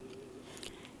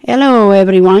Hello,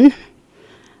 everyone.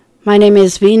 My name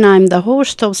is Vina. I'm the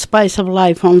host of Spice of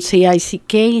Life on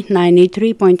CICK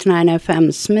 93.9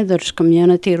 FM Smithers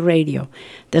Community Radio.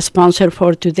 The sponsor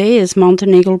for today is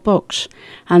Mountain Eagle Books,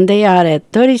 and they are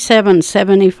at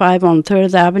 3775 on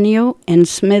 3rd Avenue in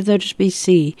Smithers,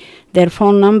 BC. Their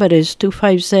phone number is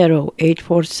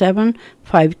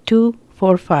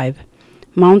 250-847-5245.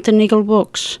 Mountain Eagle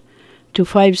Books,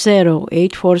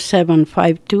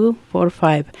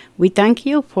 250-847-5245. We thank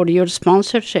you for your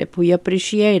sponsorship. We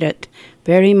appreciate it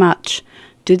very much.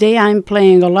 Today I'm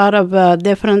playing a lot of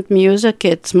different music.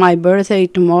 It's my birthday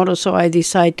tomorrow, so I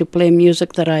decide to play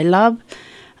music that I love.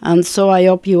 And so I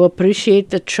hope you appreciate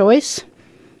the choice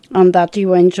and that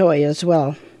you enjoy as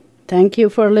well. Thank you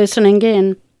for listening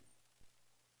in.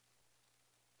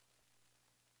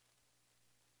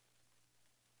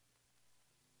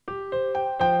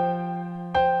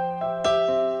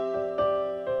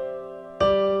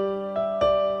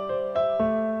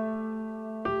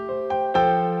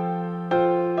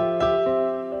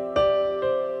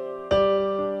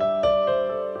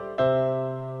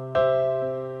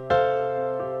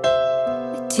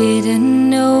 Didn't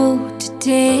know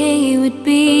today would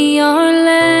be our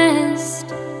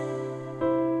last,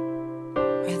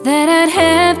 or that I'd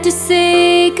have to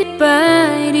say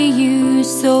goodbye to you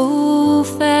so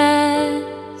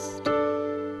fast.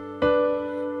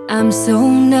 I'm so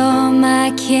numb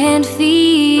I can't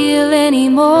feel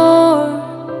anymore.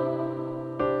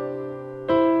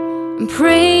 I'm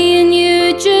praying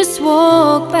you just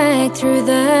walk back through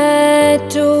that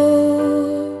door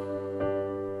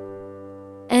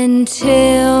and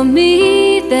tell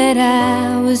me that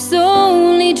I was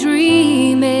only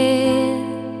dreaming.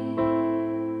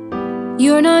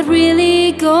 You're not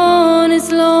really gone as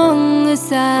long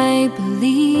as I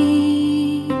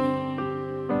believe.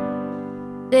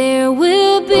 There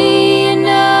will be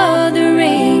another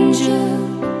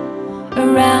angel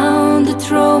around the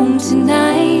throne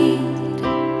tonight.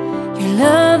 Your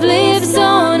love lives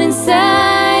on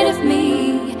inside of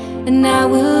me, and I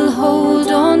will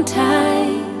hold on tight.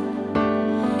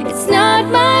 It's not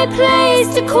my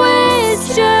place to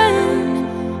question,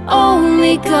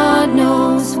 only God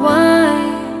knows why.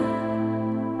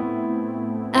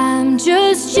 I'm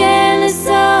just jealous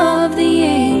of the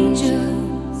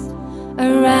angels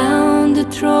around the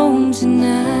throne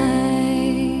tonight.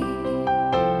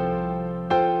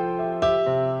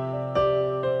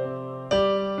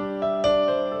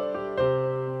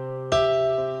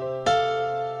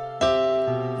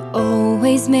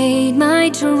 Always made my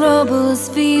troubles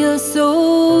feel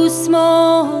so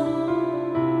small,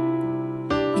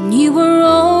 and you were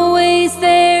always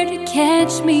there to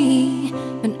catch me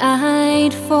when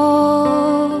I'd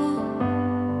fall.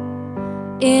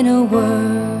 In a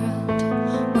world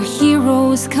where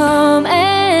heroes come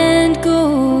and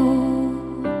go,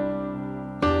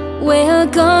 well,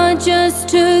 God just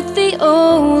took the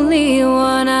only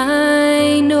one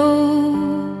I know.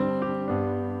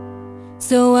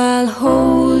 So I'll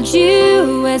hold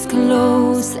you as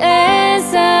close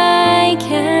as I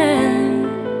can,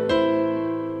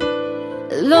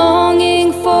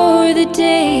 longing for the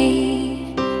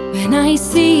day when I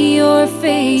see your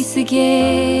face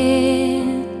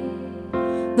again.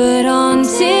 But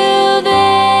until then,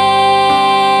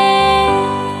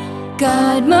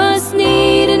 God must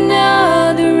need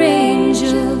another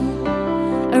angel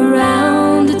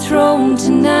around the throne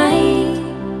tonight.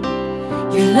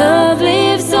 Your love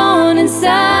lives on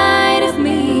inside of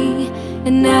me,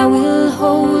 and I will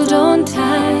hold on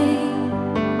tight.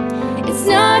 It's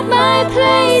not my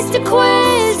place to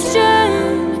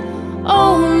question,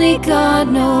 only God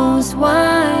knows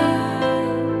why.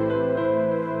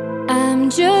 I'm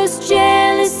just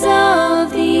jealous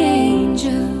of the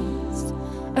angels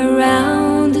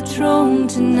around the throne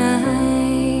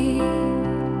tonight,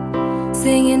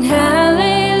 singing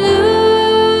hallelujah.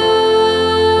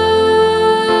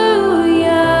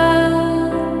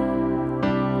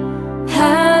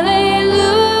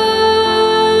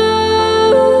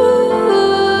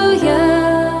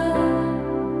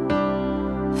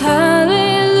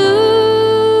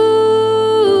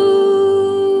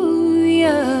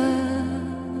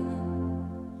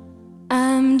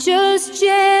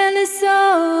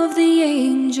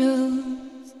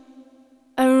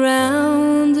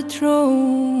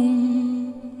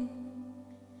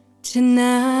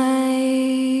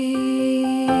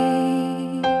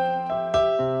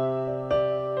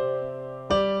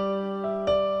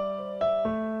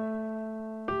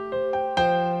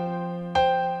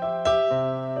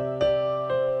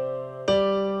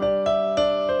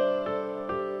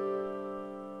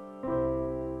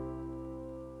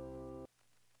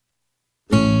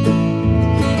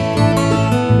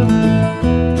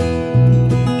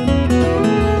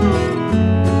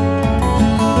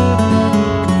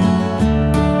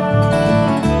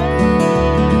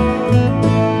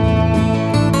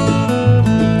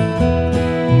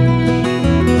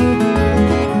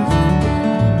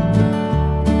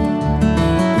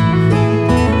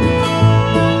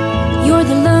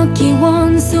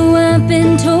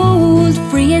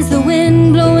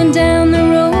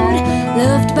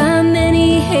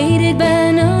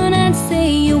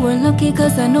 lucky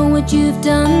 'cause I know what you've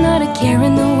done. Not a care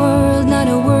in the world, not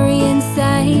a worry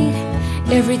inside.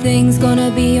 Everything's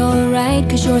gonna be alright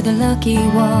 'cause you're the lucky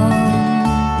one.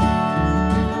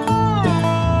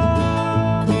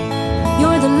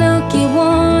 You're the lucky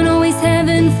one, always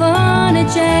having fun. A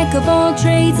jack of all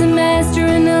trades, a master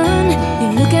of none. You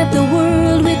look at the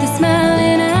world with a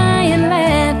smiling eye and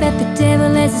laugh at the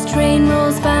devil as his train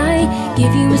rolls by.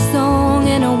 Give you a song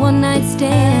and a one-night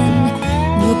stand.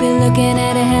 You'll be looking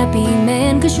at a happy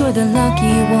man 'cause you're the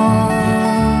lucky one.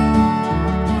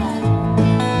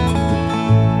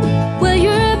 Well,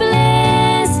 you're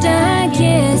blessed, I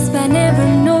guess, by never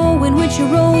knowing which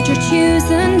road you're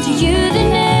choosing. To you, the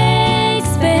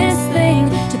next best thing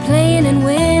to playing and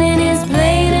winning is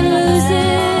playing and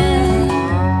losing.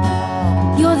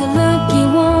 You're the lucky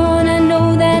one, I know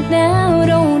that now.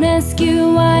 Don't ask you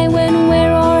why, when,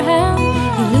 where, or how.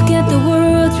 You look at the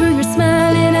world through your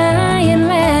smiling eye and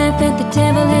laugh at the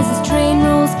devil as his train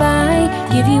rolls by.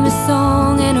 Give you a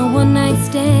song and a one-night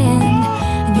stand,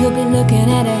 and you'll be looking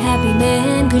at a happy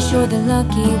man 'cause you're the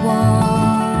lucky one.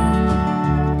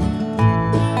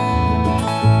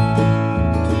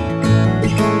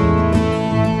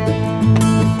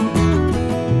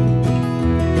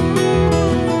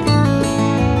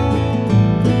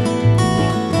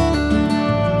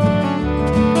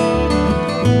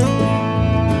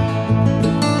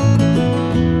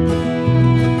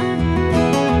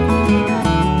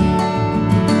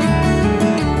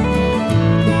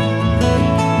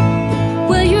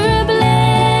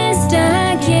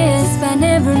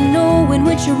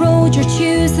 Which road you're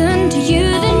choosing. To you,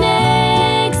 the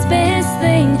next best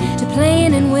thing to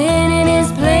playing and winning is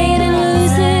playing and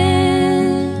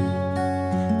losing.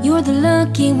 You're the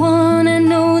lucky one, I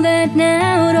know that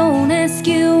now. Don't ask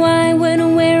you why, when,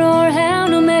 where, or how.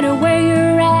 No matter where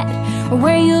you're at or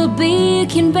where you'll be, you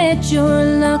can bet your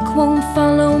luck won't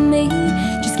follow me.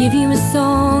 Just give you a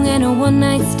song and a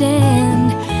one-night stand,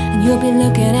 and you'll be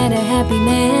looking at a happy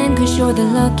man 'cause you're the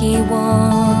lucky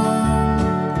one.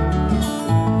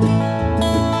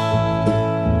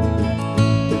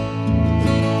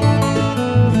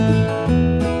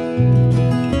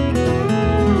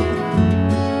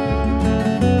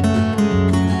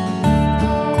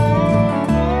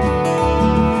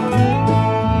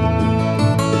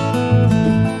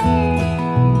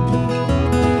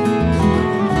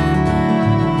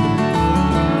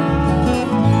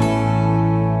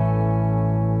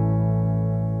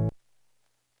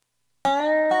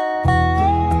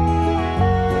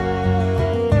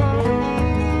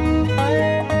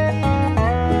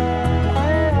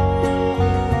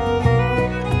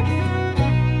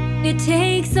 It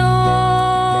takes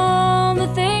all the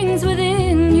things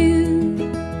within you.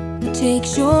 It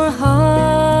takes your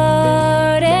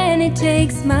heart and it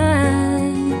takes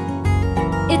mine.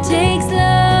 It takes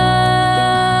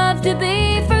love to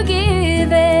be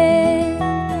forgiven.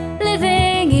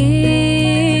 Living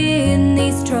in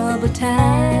these troubled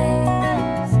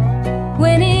times,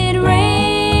 when it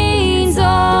rains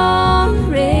on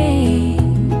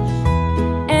rain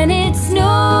and it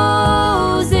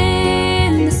snows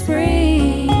in the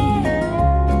spring,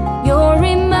 you're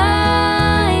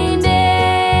reminded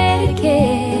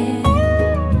again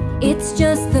it's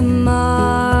just the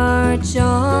march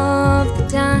of the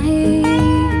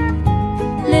time.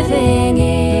 Living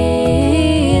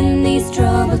in these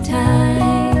troubled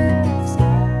times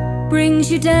brings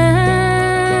you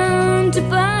down to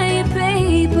buy a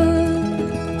paper.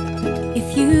 If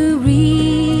you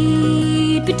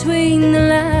read between the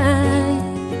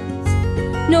lines,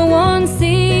 no one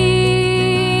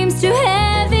seems to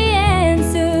have the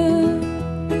answer.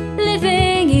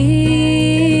 Living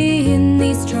in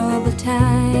these troubled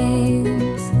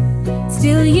times,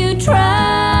 still you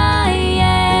try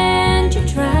and you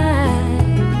try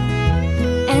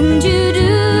and you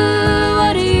do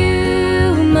what you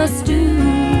must do.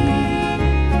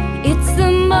 It's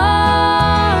the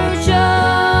march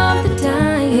of the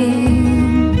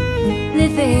dying.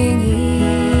 Living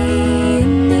in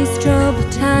these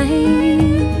troubled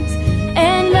times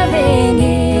and loving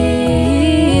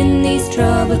in these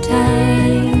troubled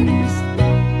times.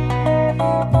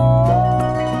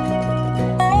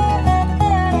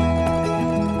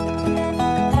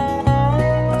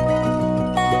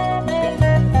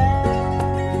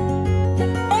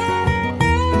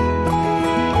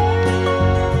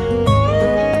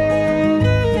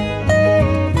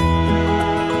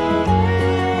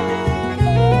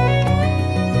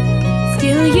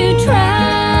 Still you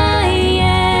try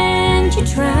and you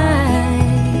try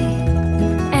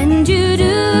and you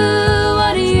do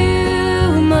what you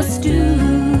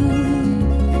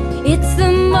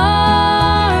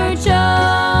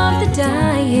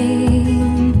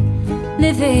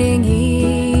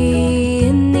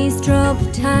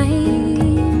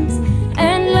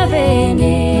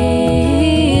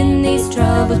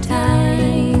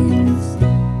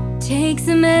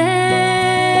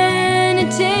man,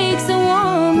 it takes a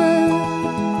woman.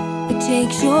 It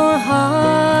takes your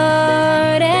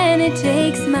heart and it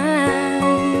takes mine.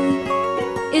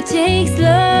 It takes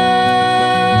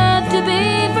love to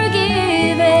be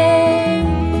forgiven,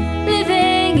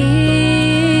 living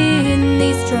in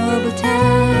these troubled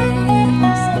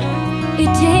times.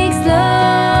 It takes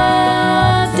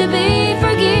love to be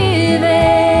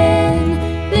forgiven,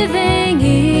 living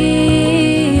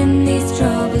in these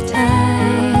troubled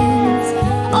times.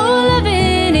 Oh,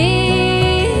 living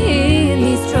in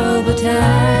these troubled times.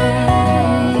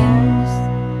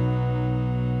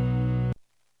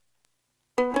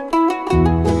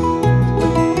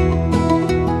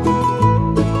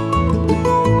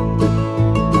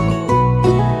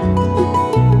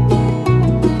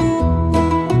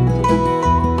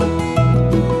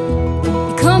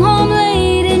 You come home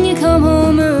late and you come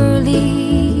home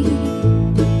early.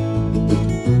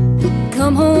 You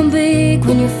come home big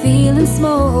when you're feeling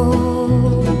small.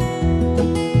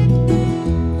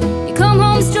 You come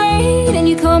home straight and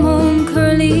you come home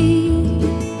curly.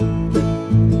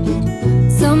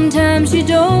 Sometimes you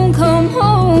don't come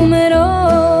home at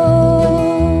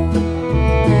all.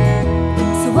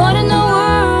 So what in the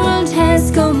world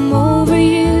has come over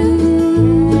you?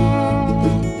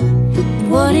 And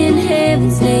what in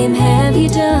heaven's name have you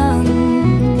done?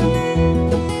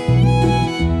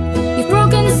 You've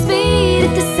broken the speed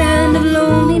at the sound of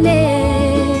loneliness.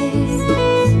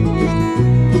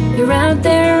 You're out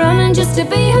there running just to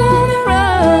be on the run.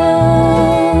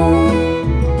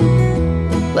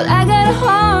 Well, I got a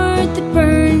heart that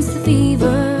burns the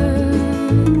fever,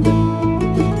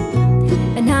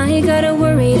 and I ain't got a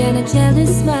worried and a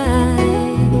jealous mind.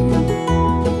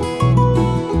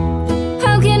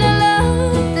 How can a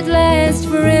love that lasts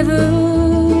forever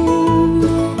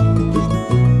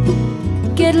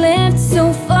get left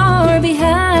so far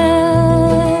behind?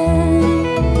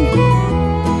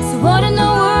 So what in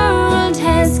the world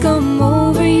has come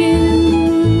over you?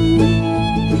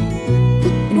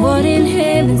 And what in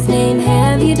heaven's name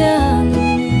have you done?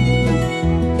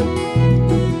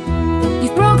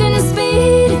 You've broken the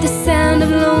speed at the sound of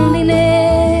loneliness.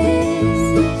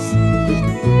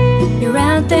 You're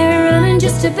out there running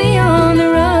just to be on the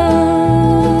run.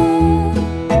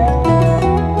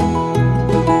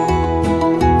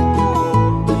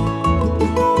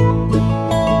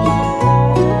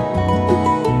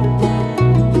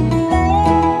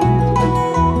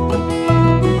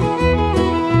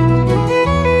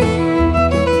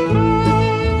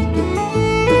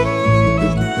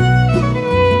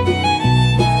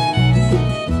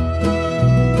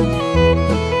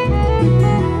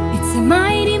 It's a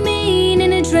mighty mean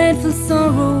and a dreadful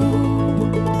sorrow.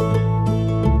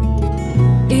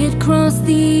 It crossed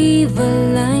the evil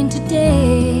line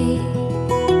today.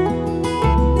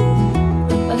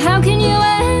 Well, how can you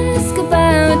ask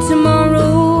about tomorrow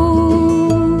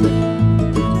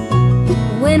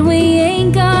when we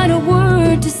ain't got a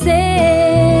word to say?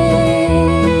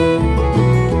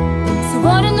 So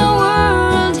what in the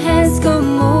world has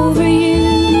come over you?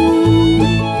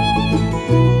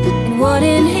 And what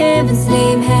in heaven's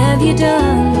name have you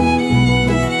done?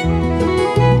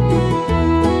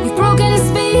 You've broken the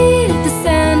speed at the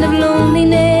sound of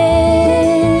loneliness.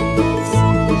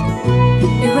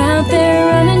 You're out there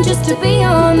running just to be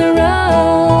on the run.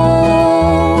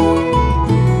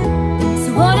 So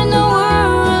what in the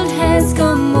world has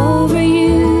come over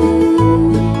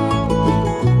you?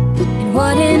 And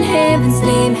what in heaven's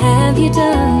name have you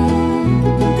done?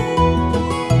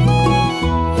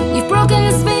 You've broken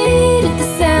the speed at the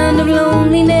sound of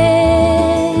loneliness.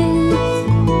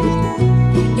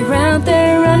 You're out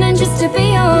there running just to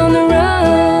be on the run.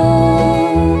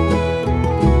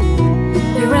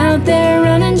 You're out there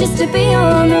running just to be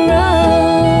on the run.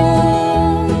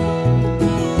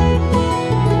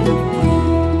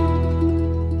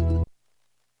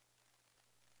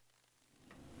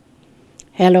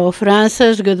 Hello,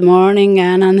 Francis. Good morning,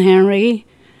 Anne and Henry.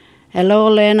 Hello,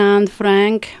 Lena and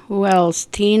Frank. Who else?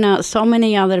 Tina. So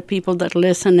many other people that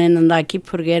listen in, and I keep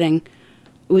forgetting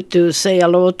who to say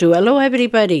hello to. Hello,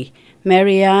 everybody.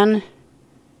 Marianne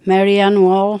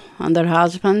Wall and her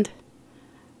husband,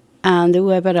 and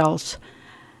whoever else.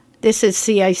 This is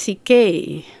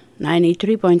CICK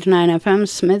 93.9 FM,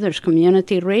 Smithers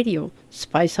Community Radio,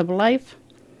 Spice of Life.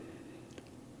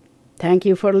 Thank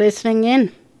you for listening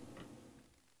in.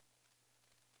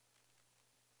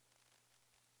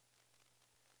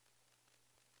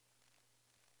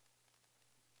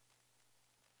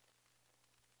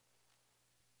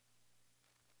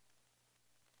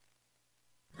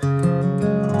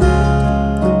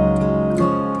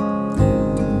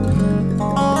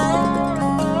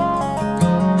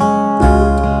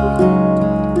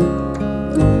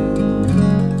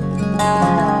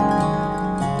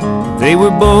 were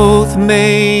both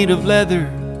made of leather,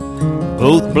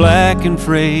 both black and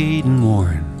frayed and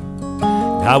worn.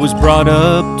 I was brought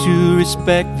up to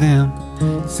respect them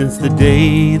since the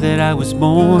day that I was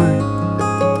born.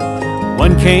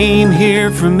 One came here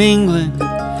from England,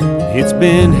 it's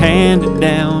been handed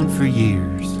down for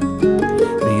years.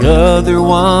 The other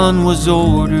one was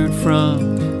ordered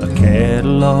from a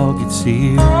catalog at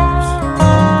Sears.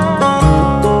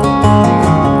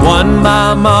 One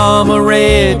my mama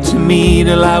read to me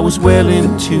till I was well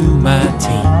into my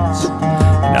teens,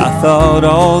 and I thought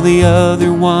all the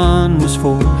other one was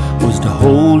for was to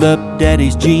hold up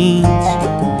Daddy's jeans,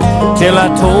 till I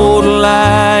told a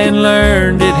lie and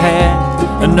learned it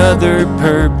had another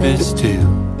purpose too.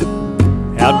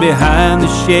 Out behind the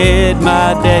shed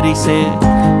my daddy said,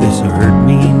 this'll hurt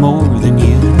me more than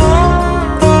you.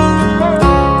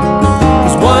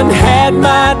 'Cause one had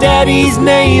my daddy's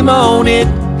name on it,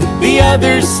 the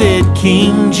other said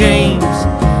King James.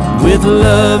 With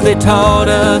love they taught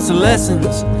us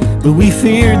lessons, but we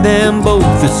feared them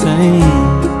both the same.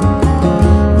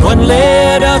 One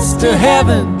led us to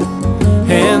heaven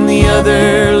and the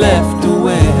other left a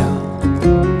well.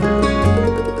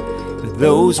 But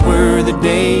those were the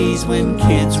days when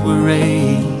kids were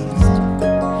raised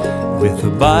with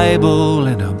a Bible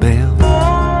and a bell.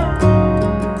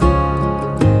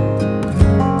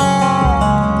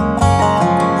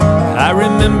 I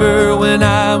remember when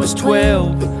I was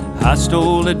 12, I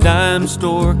stole a dime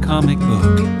store comic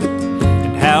book,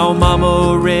 and how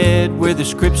Mama read where the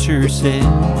scripture said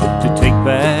to take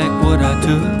back what I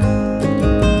took.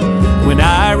 When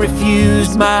I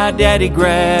refused, my daddy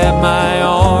grabbed my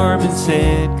arm and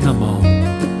said, come on.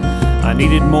 I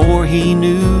needed more he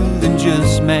knew than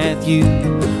just Matthew,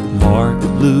 Mark,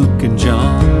 Luke, and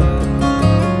John.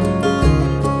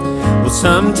 Well,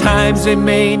 sometimes they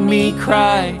made me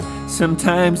cry,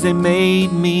 sometimes they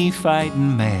made me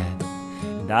fightin' mad,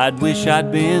 and I'd wish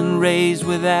I'd been raised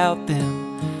without them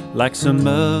like some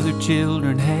other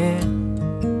children had.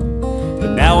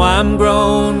 But now I'm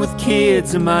grown with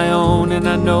kids of my own, and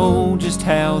I know just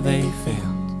how they felt.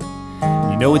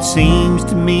 You know, it seems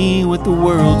to me what the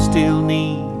world still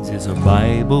needs is a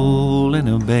Bible and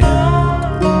a bell.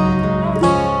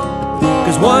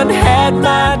 'Cause one had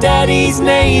my daddy's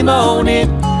name on it,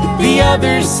 the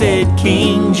other said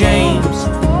King James.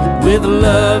 With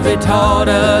love they taught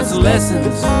us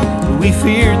lessons, but we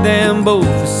feared them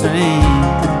both the same.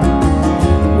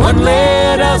 One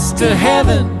led us to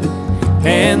heaven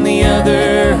and the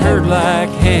other hurt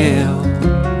like hell.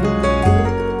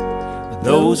 But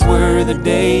those were the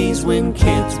days when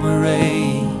kids were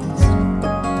raised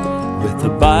with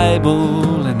a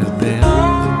Bible and a bell.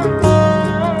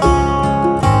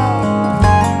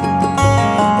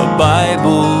 A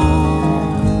Bible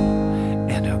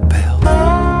and a bell.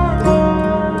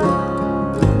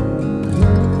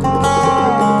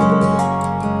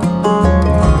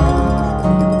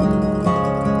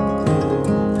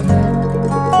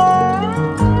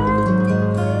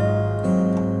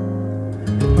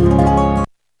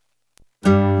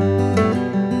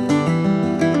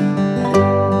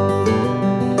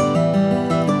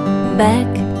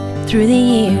 Back through the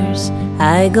years,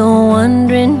 I go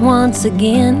wandering once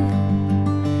again,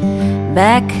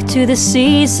 back to the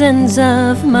seasons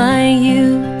of my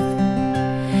youth.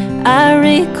 I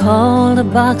recall a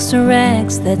box of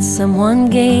rags that someone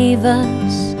gave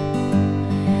us,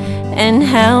 and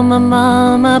how my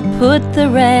mama put the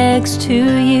rags to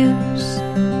use.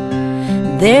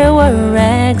 There were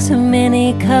rags of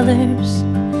many colors,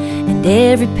 and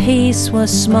every piece was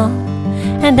small,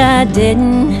 and I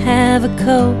didn't have a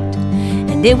coat,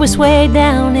 and it was way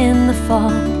down in the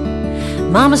fall.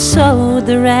 Mama sewed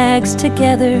the rags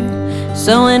together,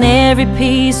 sewing every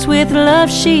piece with love.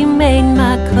 She made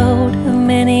my coat of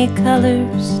many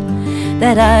colors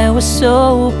that I was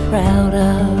so proud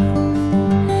of.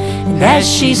 And as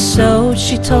she sewed,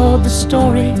 she told the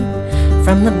story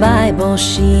from the Bible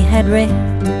she had read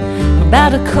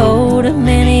about a coat of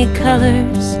many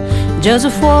colors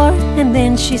Joseph wore, and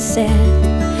then she said,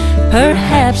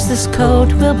 perhaps this coat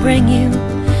will bring you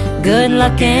good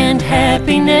luck and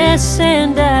happiness.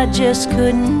 And I just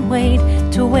couldn't wait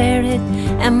to wear it,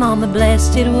 and Mama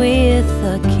blessed it with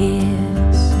a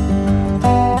kiss.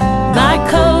 My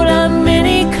coat of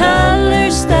many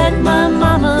colors that my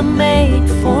mama made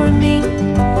for me,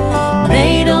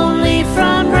 made only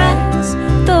from rags,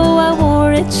 though I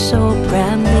wore it so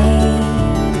proudly.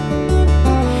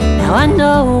 Now I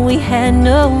know we had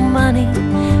no money,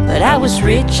 but I was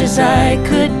rich as I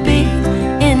could be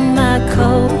in my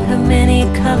coat of many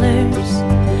colors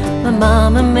my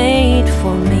mama made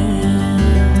for me.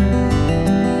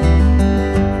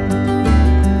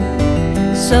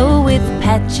 So with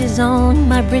patches on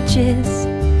my breeches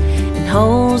and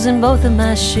holes in both of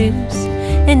my shoes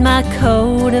and my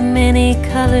coat of many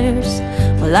colors,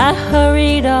 well, I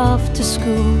hurried off to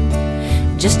school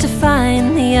just to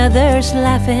find the others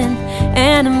laughing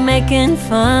and making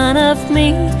fun of me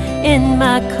in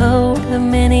my coat of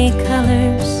many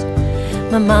colors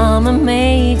my mama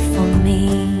made for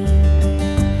me.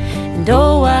 And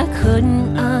oh, I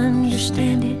couldn't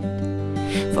understand it,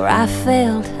 for I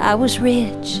felt I was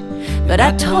rich, but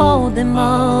I told them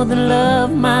all the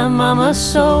love my mama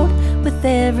sewed with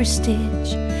every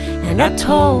stitch. And I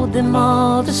told them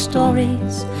all the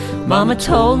stories mama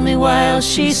told me while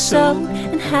she sewed,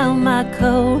 and how my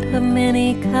coat of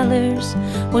many colors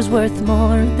was worth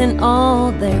more than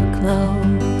all their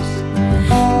clothes.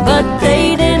 But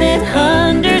they didn't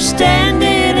understand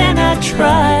it, and I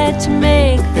tried to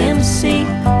make them see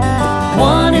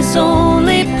one is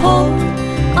only poor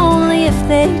only if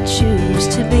they choose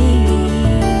to be.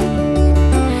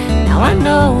 Now I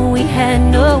know we had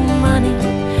no money,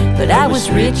 but I was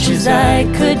rich as I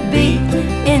could be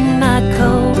in my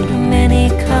coat of many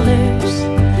colors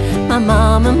my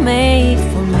mama made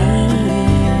for me,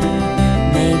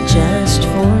 made just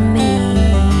for me.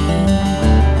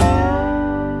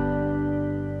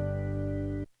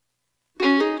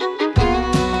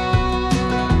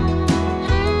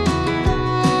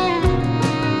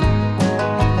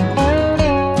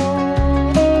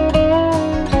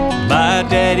 My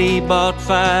daddy bought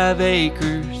 5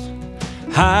 acres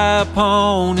high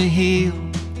upon a hill,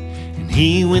 and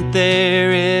he went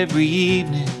there every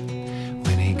evening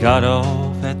when he got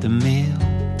off at the mill.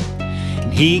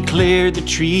 And he cleared the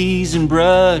trees and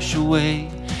brush away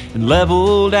and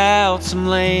leveled out some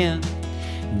land.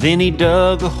 Then he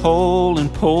dug a hole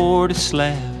and poured a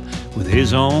slab with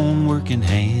his own working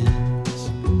hands.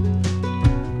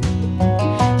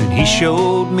 Then he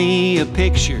showed me a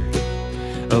picture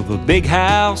of a big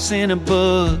house in a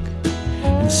book,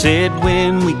 and said,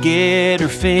 when we get her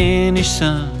finished,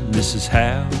 son, this is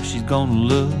how she's gonna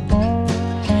look.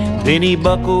 Then he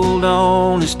buckled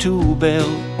on his tool belt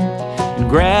and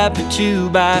grabbed a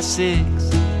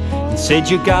 2x6 and said,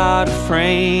 you gotta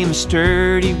frame a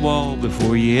sturdy wall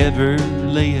before you ever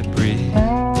lay a brick.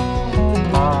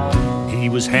 He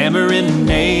was hammering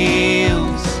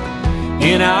nails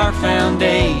in our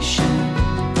foundation,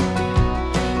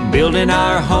 building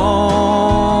our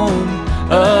home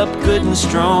up good and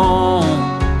strong,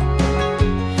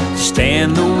 to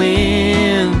stand the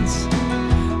winds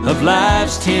of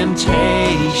life's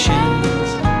temptations,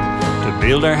 to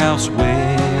build our house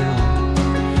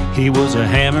well. He was a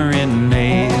hammer and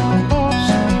nails.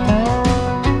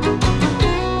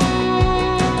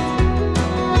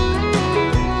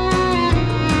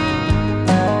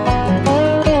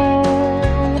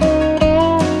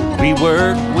 We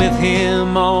worked with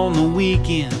him on the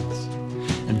weekends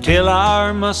until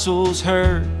our muscles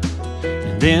hurt,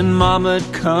 and then Mama'd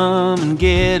come and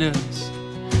get us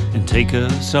and take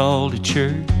us all to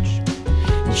church.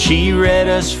 And she read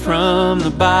us from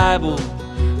the Bible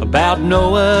about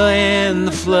Noah and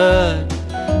the flood,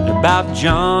 and about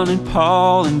John and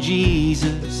Paul and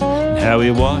Jesus, and how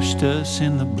he washed us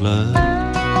in the blood.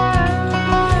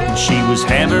 And she was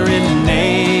hammering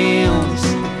nails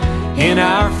in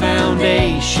our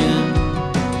foundation,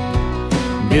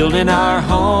 building our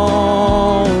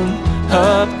home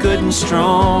up good and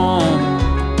strong,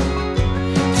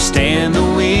 to stand the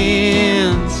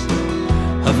winds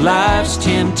of life's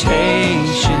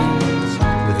temptations.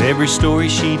 With every story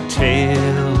she'd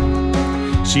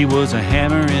tell, she was a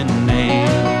hammer and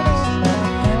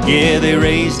nails. Yeah, they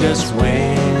raised us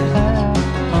well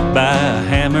by a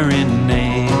hammer and nails.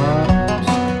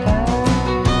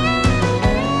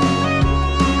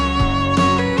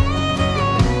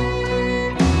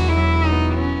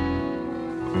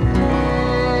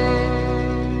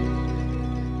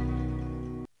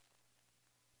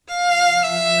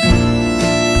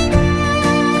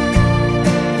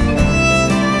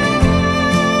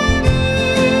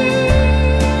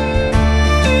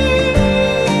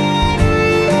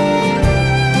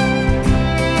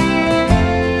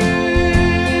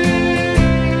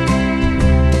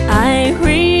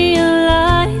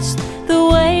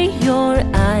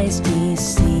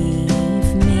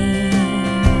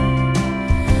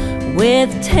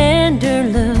 With tender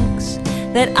looks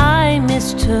that I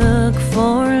mistook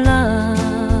for love.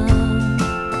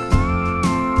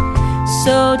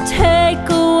 So take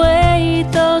away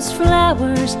those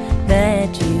flowers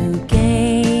that you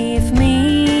gave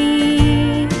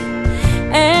me,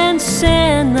 and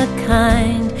send the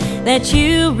kind that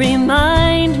you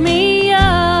remind me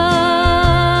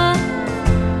of.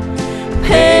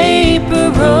 Paper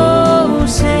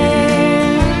roses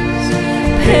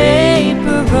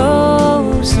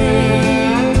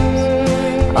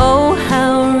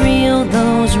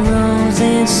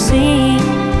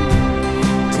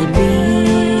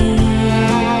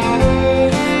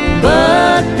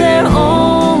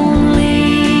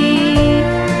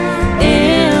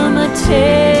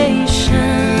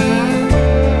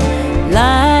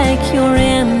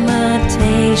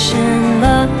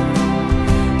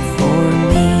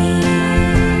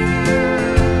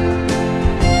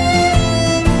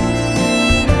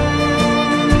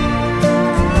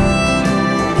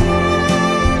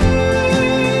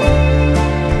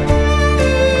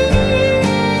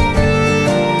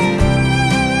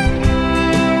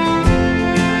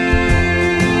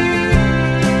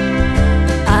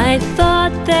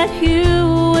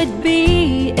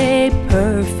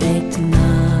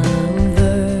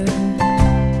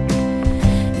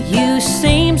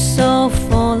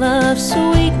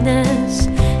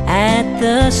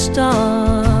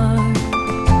star.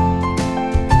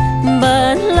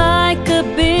 But like a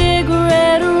big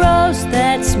red rose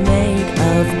that's made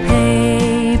of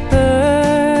paper,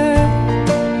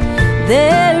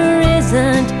 there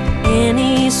isn't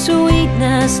any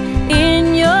sweetness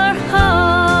in your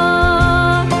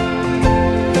heart.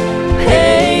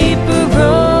 Paper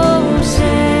roses,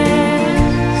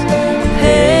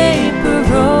 paper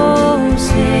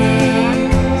roses.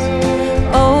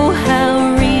 Oh,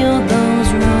 how real those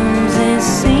roses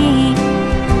seem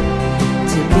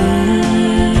to be.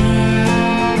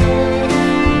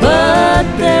 But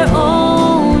they're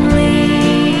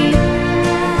only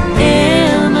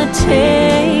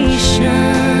imitation,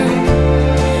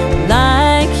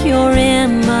 like your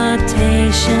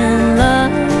imitation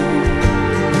love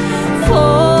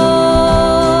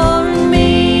for me.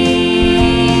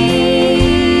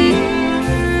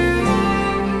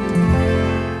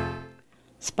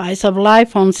 Spice of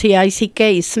Life on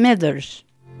CICK Smithers.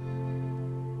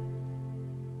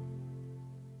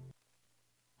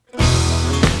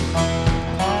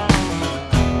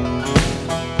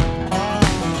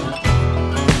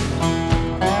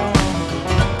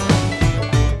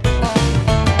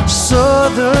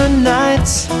 Southern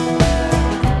nights,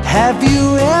 have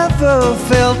you ever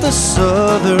felt a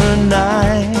southern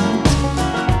night?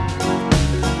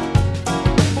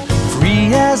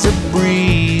 Free as a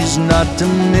breeze, not to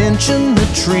mention the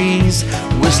trees,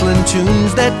 whistling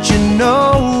tunes that you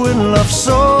know and love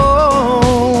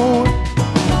so.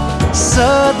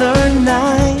 Southern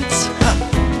nights,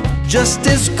 just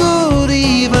as good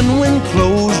even when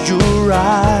closed your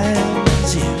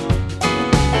eyes. Yeah.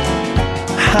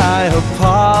 I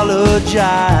apologize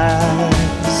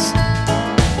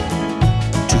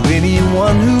to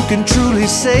anyone who can truly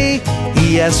say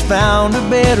he has found a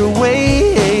better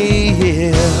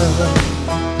way.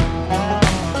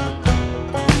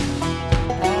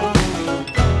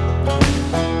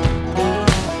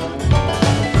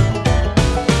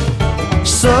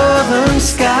 Southern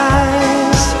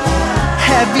skies,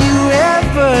 have you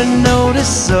ever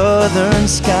noticed southern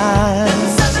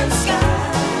skies?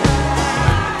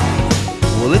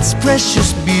 Well, its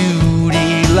precious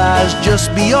beauty lies just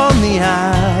beyond the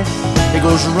eye. It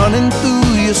goes running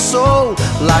through your soul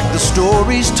like the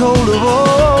stories told of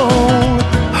old.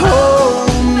 Oh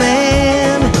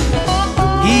man,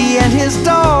 he and his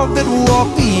dog that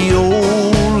walked the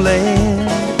old land.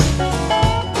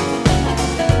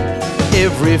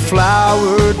 Every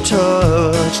flower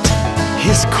touched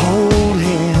his cold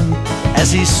hand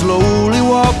as he slowly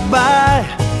walked by.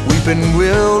 Weeping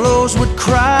willows would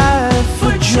cry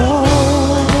for joy.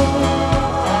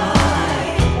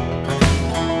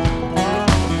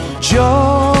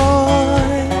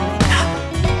 Joy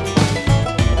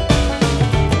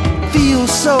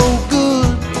feels so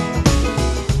good,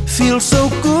 feels so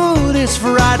good, it's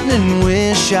frightening.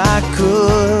 Wish I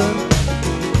could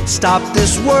stop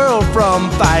this world from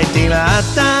fighting. La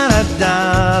da da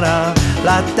da da,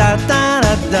 la da da da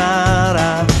da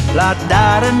da, la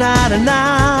da da da da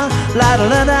da, la da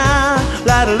da da,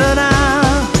 la da da da.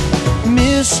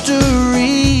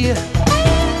 Mystery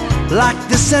like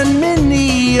this and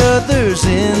many others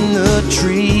in the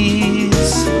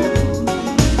trees,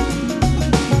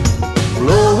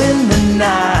 glow in the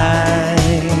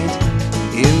night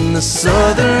in the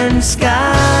southern skies.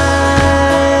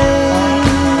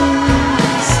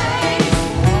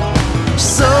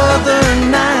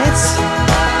 Southern nights,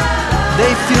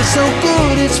 they feel so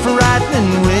good, it's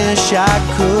frightening. Wish I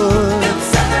could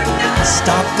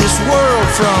stop this world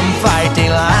from fighting.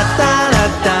 La da da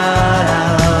da da,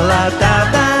 la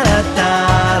da da da da da,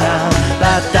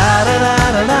 la da da da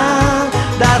da da,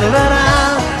 da da da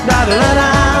da, da da da.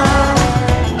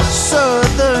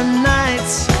 Southern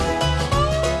nights.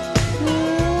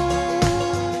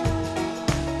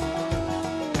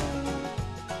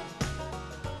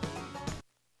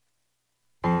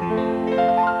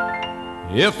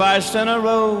 If I sent a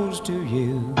rose to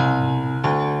you,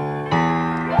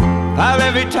 how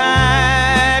every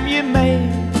time you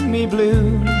make me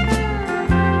blue,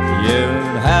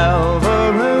 you'd have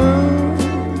a room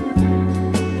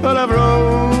full of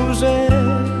roses.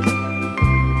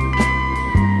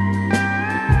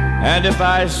 And if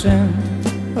I sent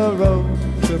a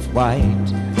rose of white,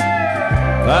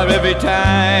 for every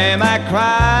time I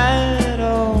cried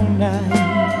all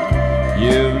night,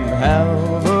 you'd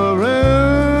have a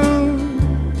room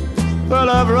full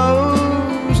of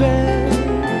roses.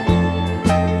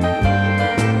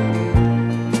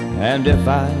 And if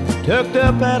I took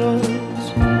the petals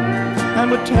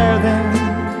and would tear them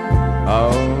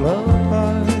all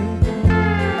apart,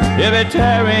 you'd be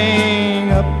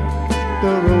tearing up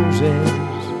the roses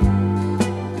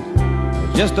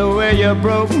just the way you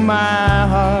broke my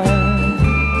heart.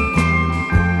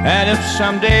 And if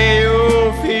someday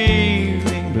you're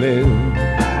feeling blue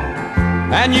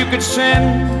and you could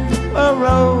send a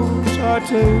rose or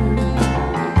two,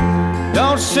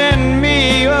 don't send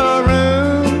me a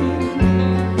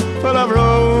room full of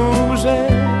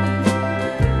roses.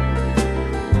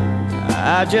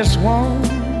 I just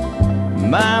want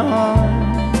my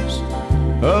arms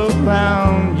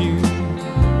around you.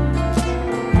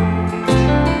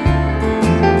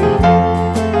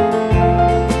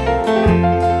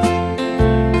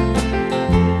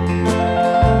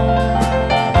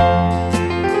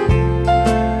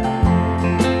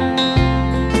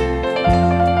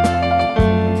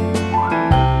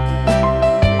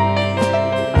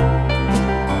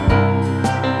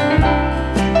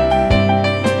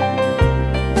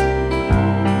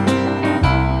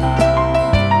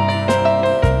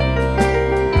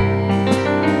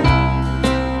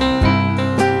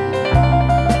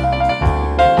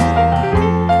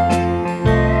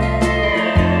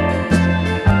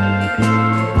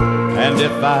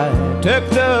 If I took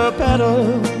the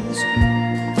petals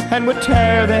and would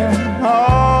tear them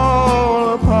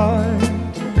all apart,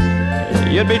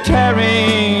 you'd be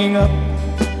tearing up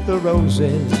the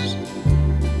roses,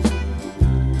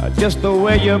 just the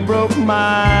way you broke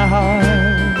my heart.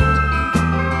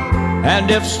 And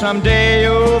if someday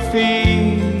you're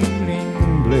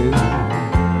feeling blue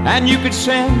and you could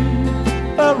send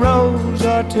a rose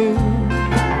or two,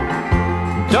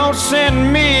 don't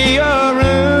send me a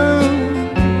room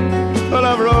full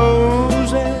of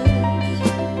roses.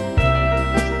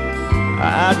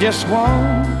 I just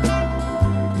want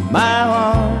my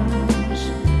arms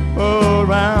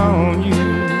around you.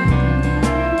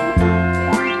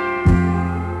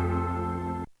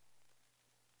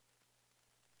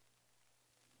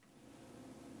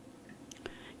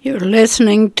 You're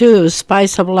listening to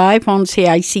Spice of Life on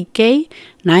CICK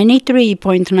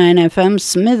 93.9 FM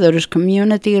Smithers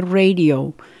Community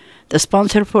Radio. The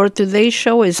sponsor for today's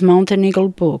show is Mountain Eagle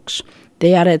Books.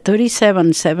 They are at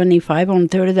 3775 on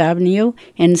 3rd Avenue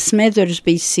in Smithers,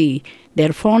 BC.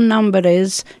 Their phone number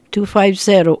is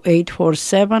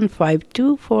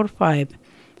 250-847-5245.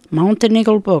 Mountain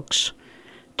Eagle Books,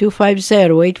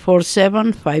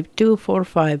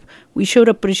 250-847-5245. We should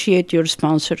appreciate your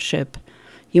sponsorship.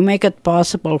 You make it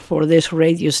possible for this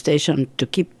radio station to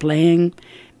keep playing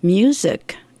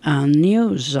music and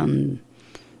news and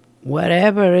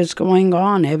whatever is going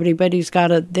on. Everybody's got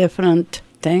a different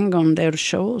thing on their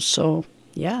show, so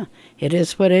yeah, it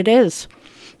is what it is.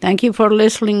 Thank you for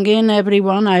listening in,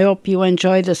 everyone. I hope you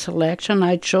enjoy the selection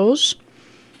I chose.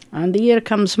 And here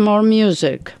comes more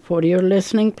music for your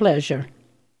listening pleasure.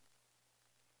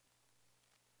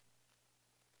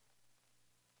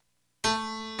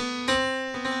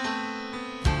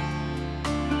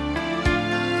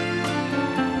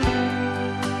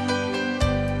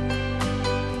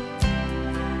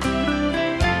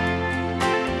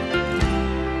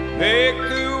 Make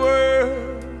the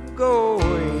world go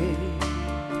away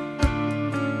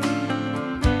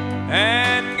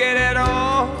and get it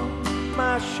off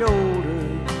my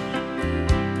shoulders.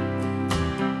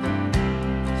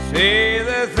 Say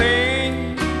the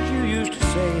things you used to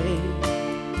say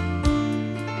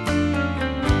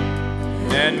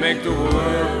and make the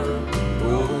world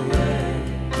go away.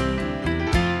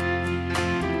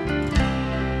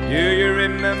 Do you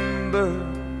remember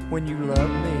when you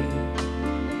loved me?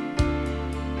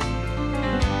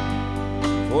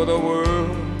 For the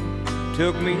world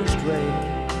took me astray.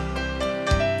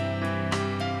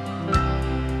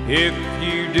 If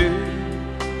you do,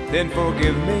 then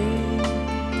forgive me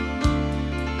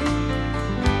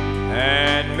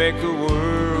and make the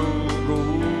world go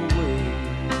away.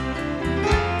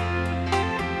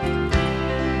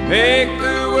 Make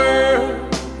the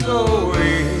world go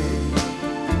away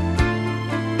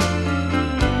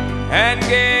and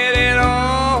get it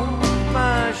off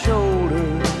my shoulders.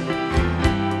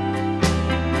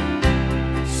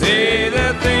 Say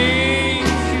the things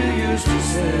you used to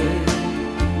say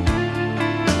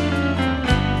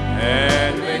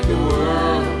and make the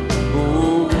world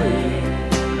go away.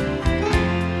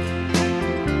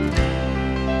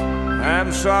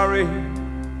 I'm sorry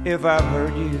if I've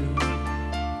hurt you.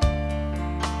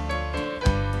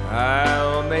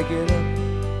 I'll make it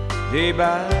up day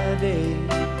by day.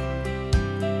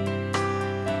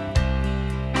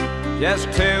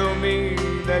 Just tell me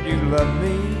that you love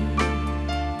me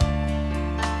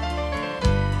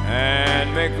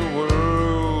and make the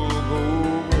world go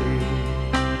away.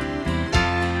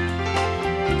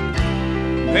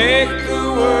 Make the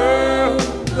world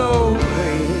go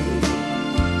away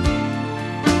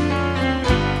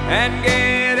and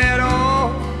get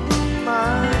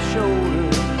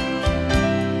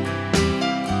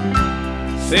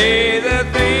Say the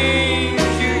things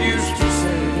you used to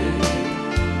say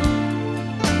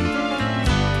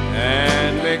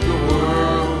and make the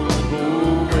world go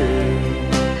away.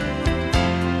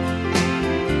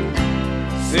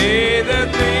 Say the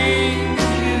things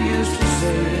you used to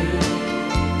say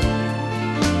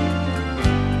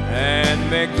and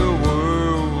make the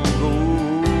world go away.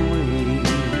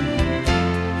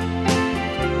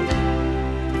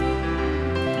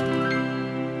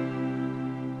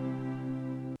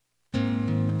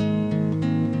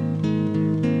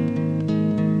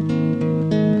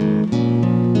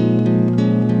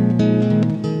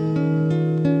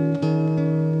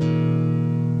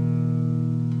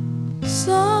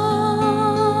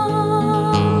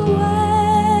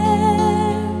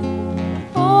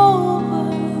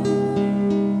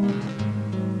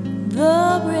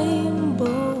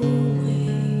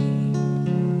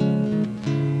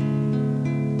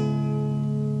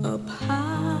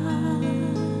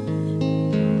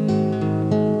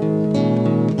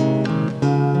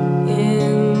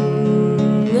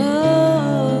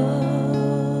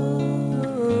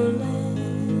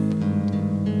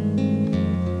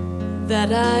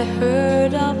 That I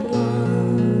heard of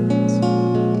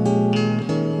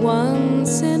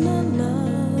once in a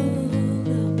lullaby.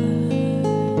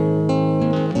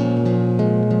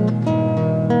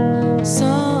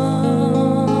 Somewhere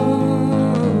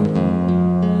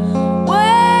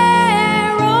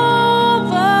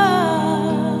over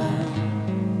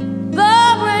the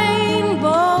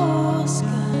rainbow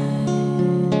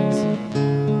skies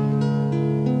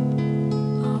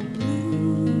are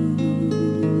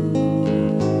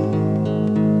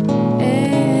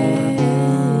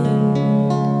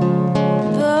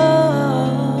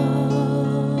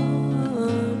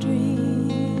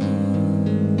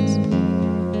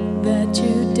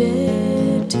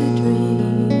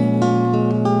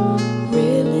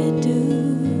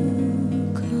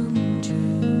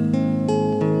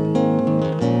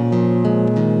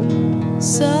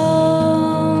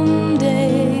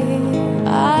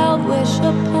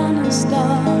upon a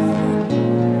star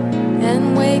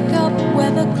and wake up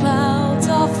where the clouds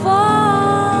are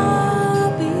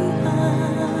far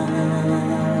behind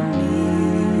me.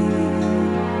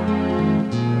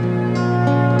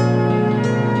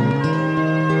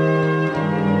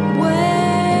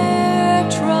 Where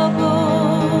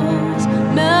troubles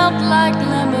melt like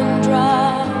lemon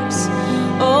drops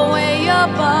away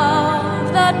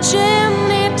above the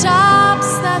chimney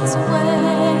tops, that's where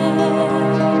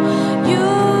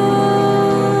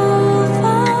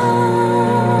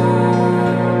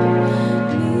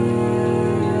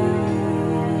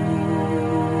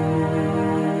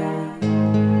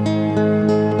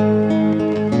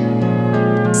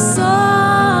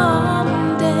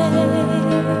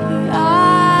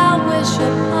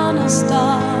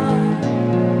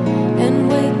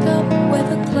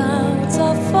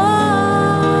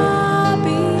far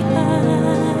behind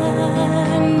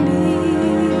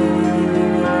me.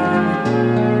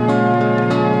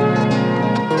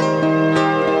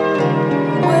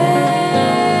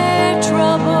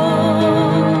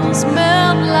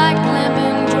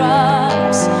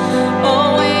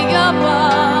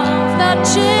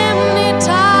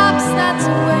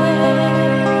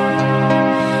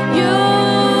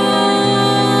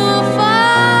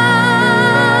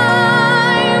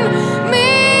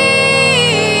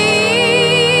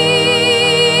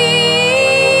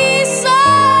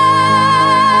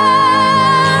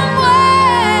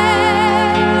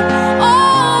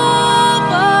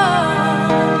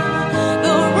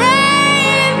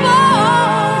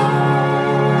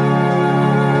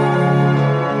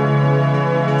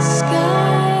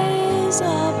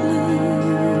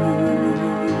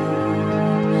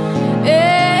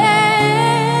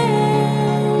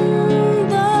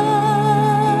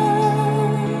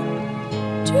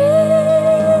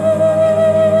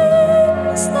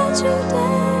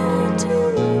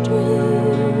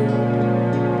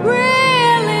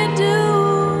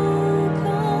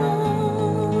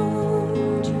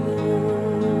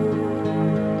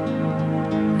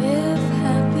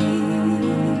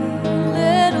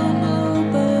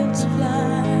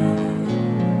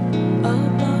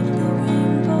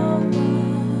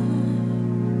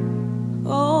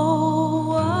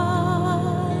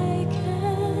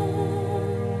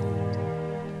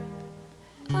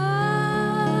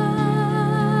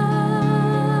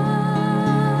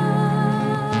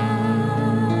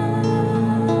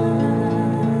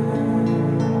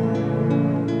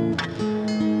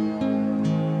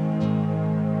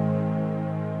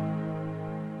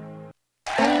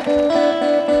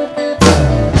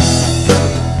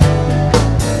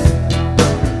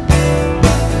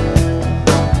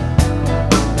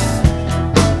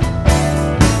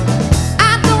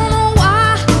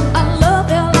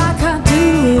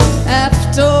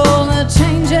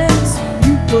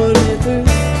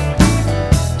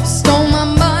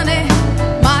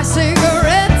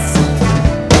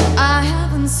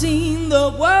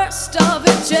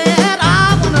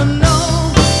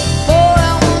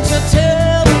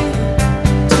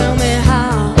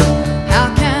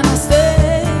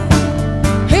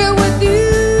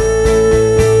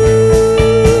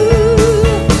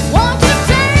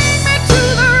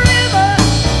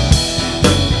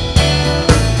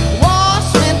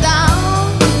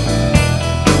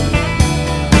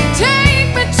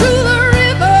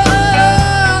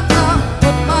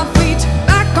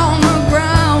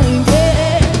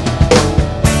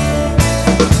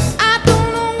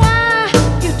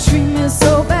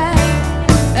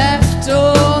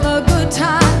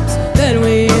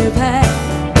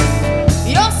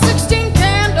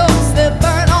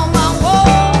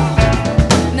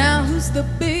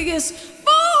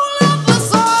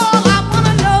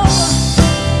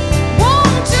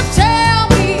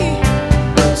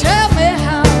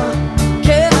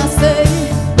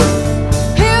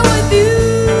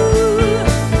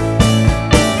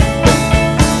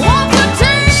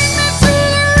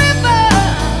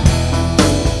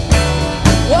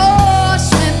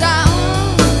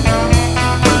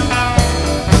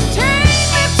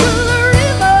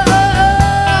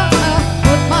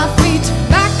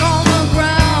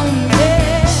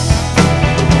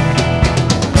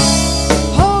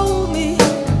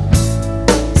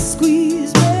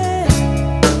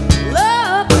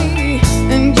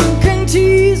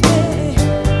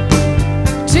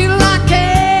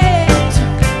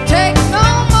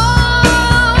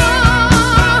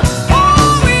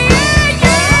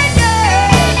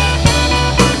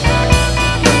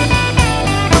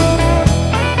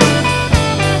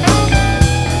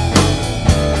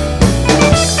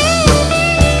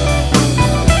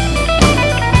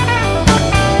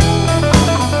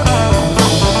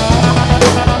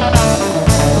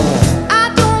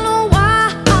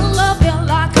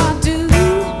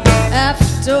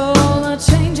 after all the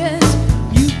changes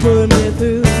you put me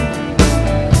through.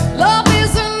 Love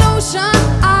is an ocean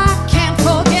I can't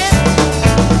forget.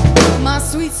 My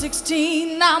sweet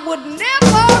 16, I would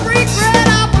never regret.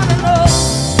 I wanna know,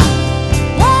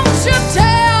 won't you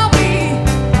tell me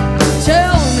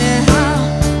how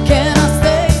can I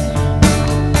stay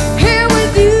here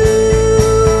with you?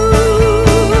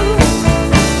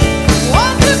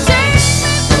 Won't you take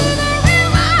me to the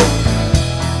river,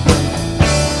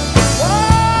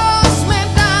 wash me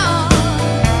down,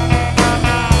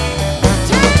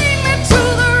 take me to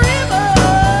the river,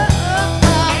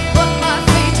 put my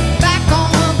feet back on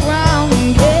the ground,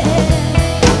 yeah.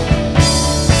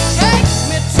 Take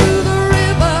me to the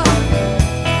river,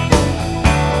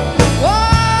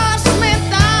 wash me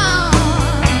down.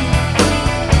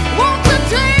 Won't you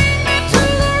take me to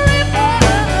the river,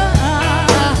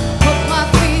 put my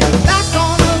feet back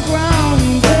on the ground,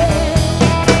 yeah.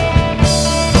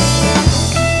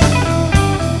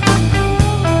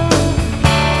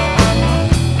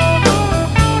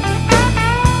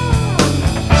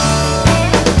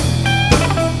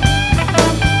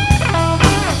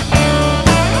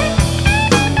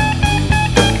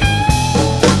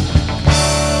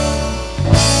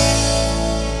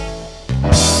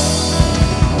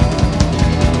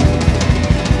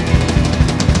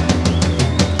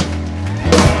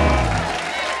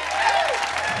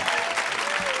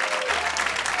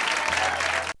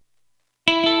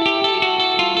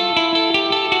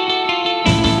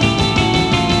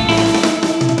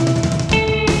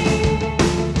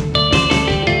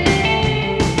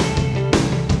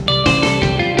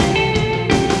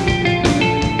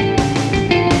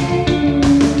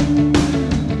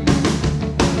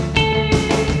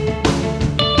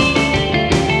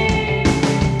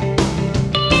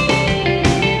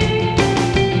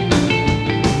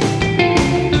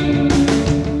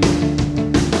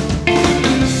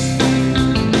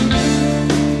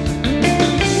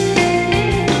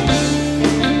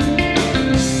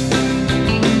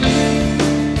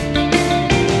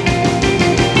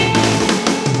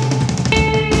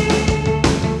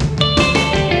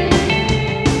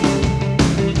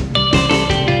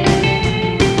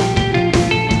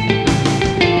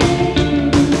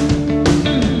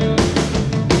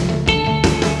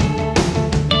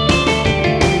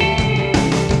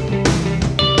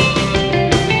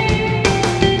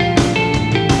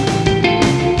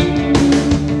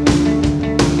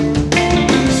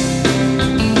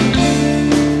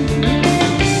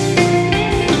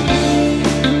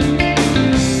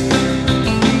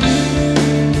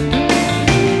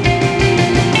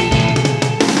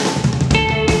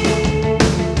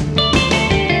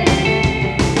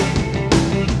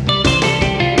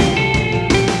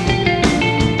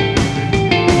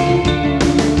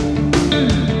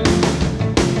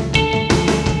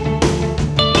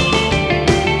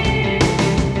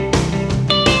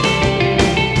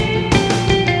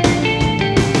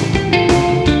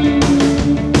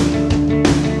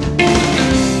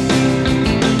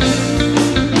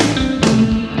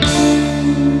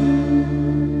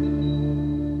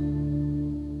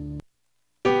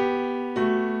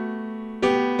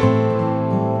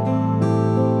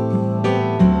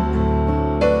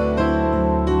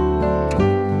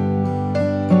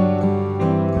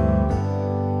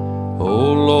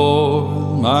 Oh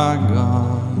Lord, my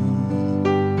God,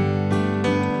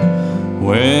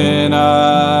 when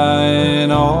I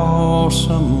in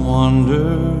awesome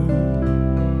wonder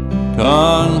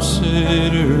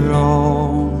consider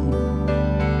all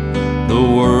the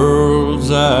worlds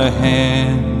thy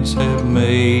hands have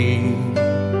made,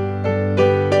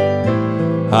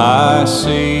 I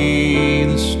see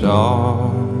the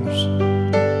stars,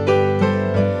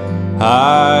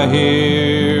 I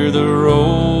hear the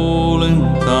rolling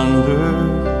thunder,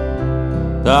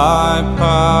 thy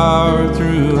power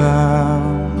throughout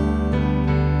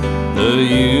the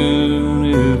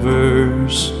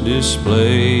universe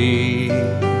display.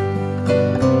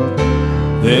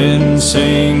 Then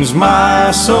sings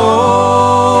my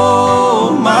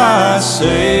soul, my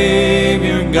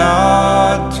Savior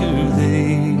God, to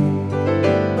thee.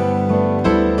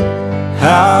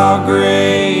 How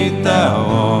great thou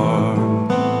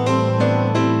art,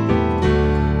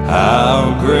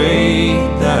 how great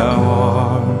thou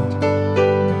art.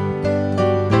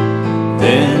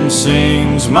 Then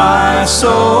sings my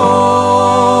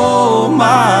soul,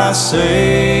 my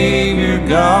Savior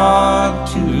God,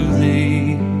 to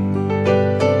thee.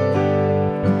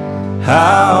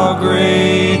 How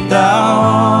great thou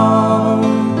art,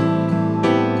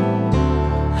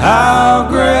 how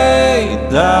great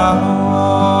thou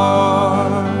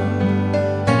art.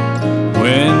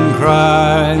 When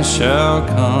Christ shall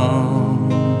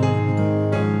come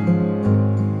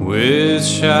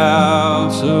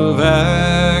shouts of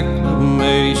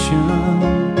acclamation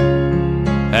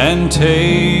and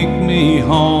take me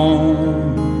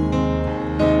home.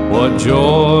 What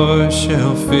joy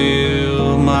shall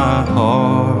fill my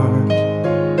heart?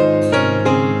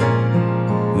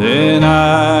 Then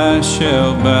I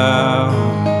shall bow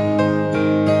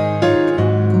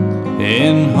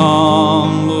in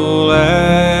humble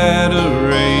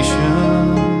adoration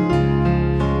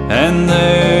and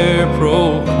there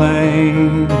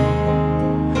proclaim,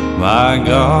 my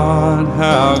God,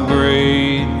 how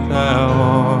great thou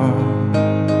art.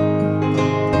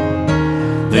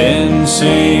 Then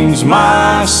sings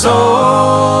my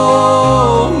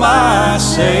soul, my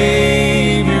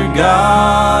Savior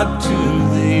God, to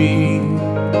thee.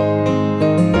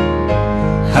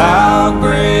 How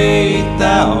great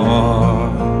thou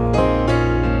art,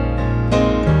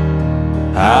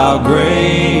 how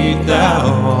great thou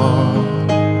art.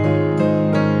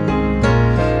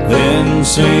 Then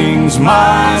sings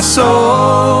my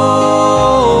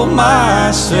soul,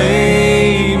 my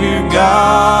Savior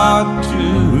God,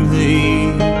 to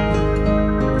thee.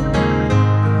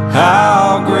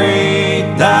 How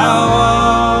great thou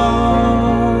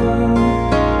art,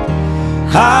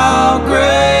 how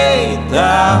great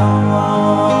thou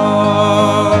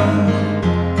art,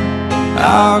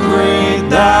 how great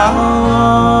thou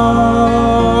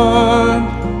art,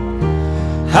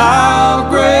 how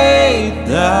great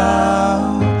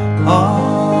thou art.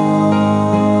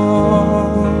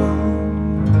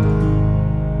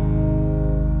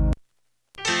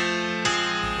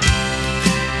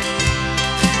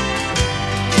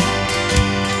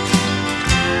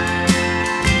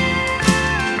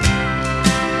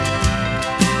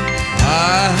 I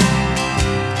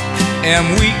am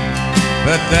weak,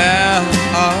 but thou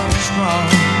art strong.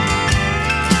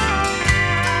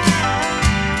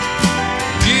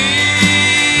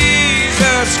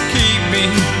 Jesus, keep me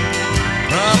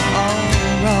from all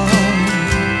wrong.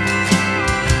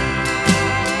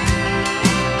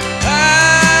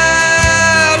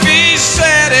 I'll be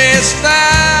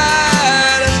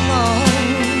satisfied as long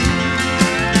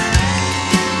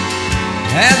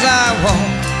as I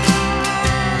walk.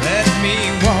 Let me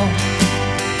walk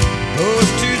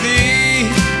close to thee.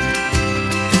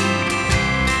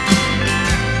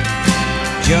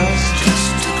 Just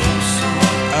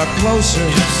a closer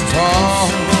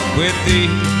walk with thee.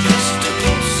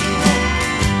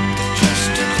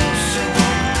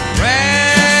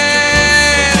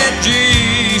 Granted,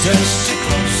 Jesus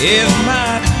is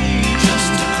my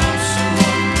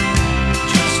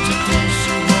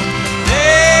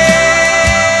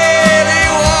daily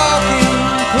walking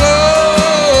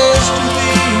close to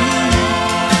thee.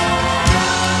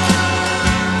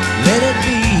 Let it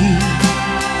be,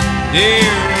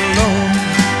 dear Lord,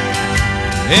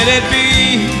 let it be.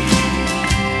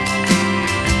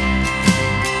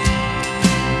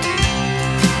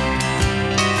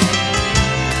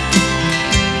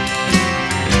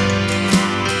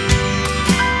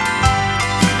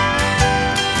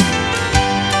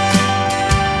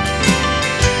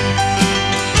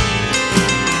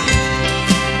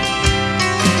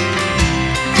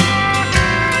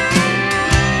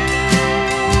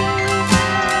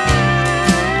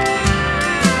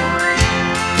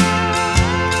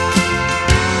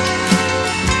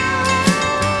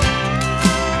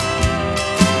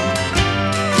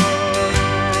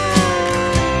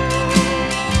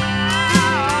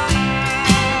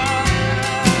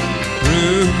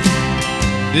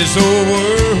 This old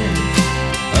world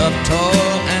of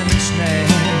toil and snare,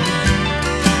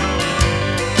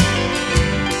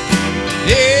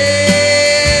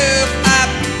 if I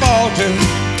falter,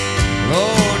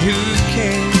 Lord, who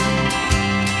cares?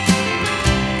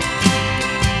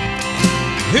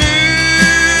 Who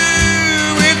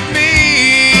with me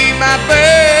my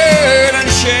burden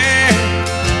share?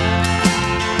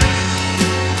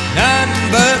 None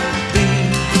but thee,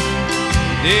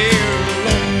 dear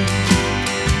Lord,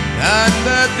 none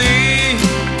but thee.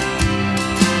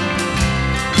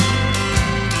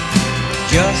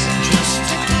 Just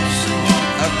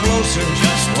a closer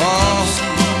walk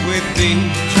with thee.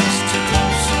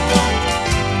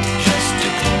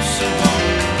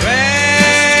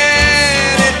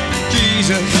 Granted,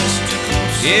 Jesus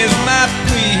is my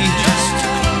plea.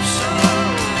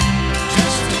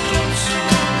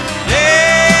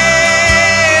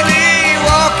 Daily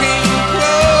walking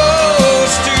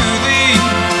close to thee.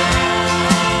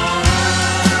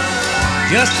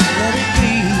 Just let it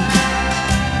be,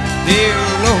 dear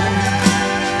Lord,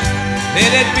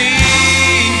 let it be,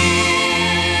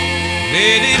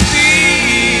 let it be.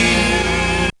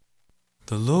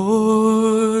 The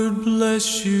Lord bless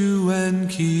you and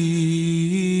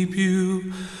keep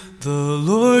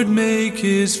Lord make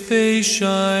his face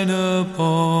shine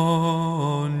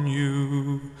upon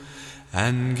you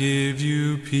and give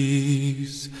you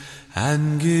peace,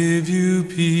 and give you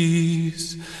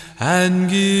peace, and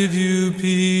give you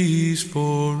peace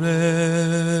forever.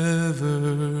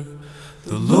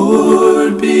 The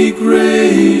Lord be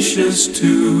gracious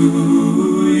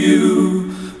to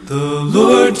you. The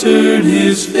Lord turn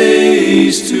his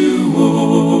face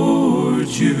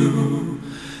towards you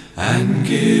and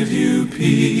give you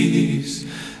peace,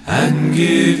 and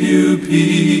give you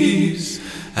peace,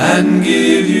 and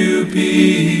give you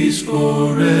peace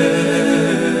forever.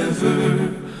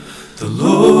 The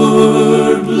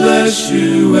Lord bless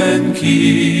you and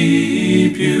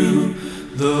keep you.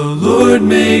 The Lord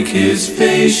make his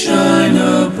face shine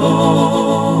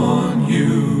upon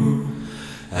you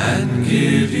and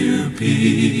give you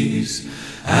peace,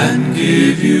 and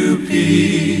give you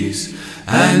peace,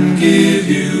 and give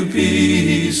you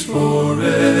peace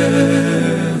forever.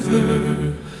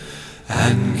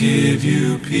 And give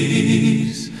you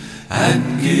peace,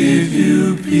 and give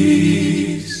you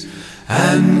peace,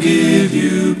 and give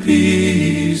you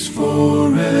peace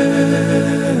forever.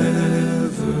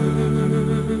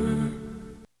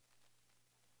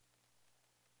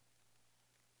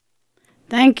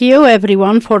 Thank you,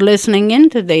 everyone, for listening in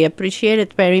today. Appreciate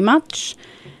it very much.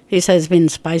 This has been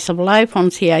Spice of Life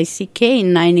on CICK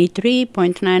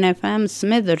 93.9 FM,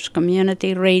 Smithers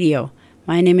Community Radio.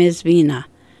 My name is Vina.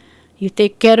 You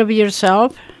take care of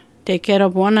yourself. Take care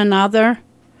of one another.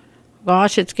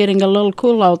 Gosh, it's getting a little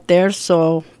cool out there,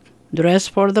 so dress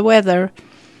for the weather.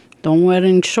 Don't wear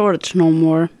any shorts no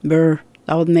more. Brr,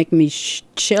 that would make me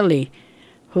chilly.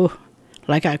 Whew.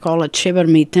 Like I call it, shiver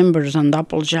me timbers and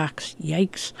applejacks.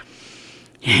 Yikes.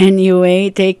 Anyway,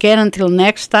 take care until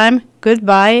next time.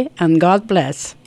 Goodbye and God bless.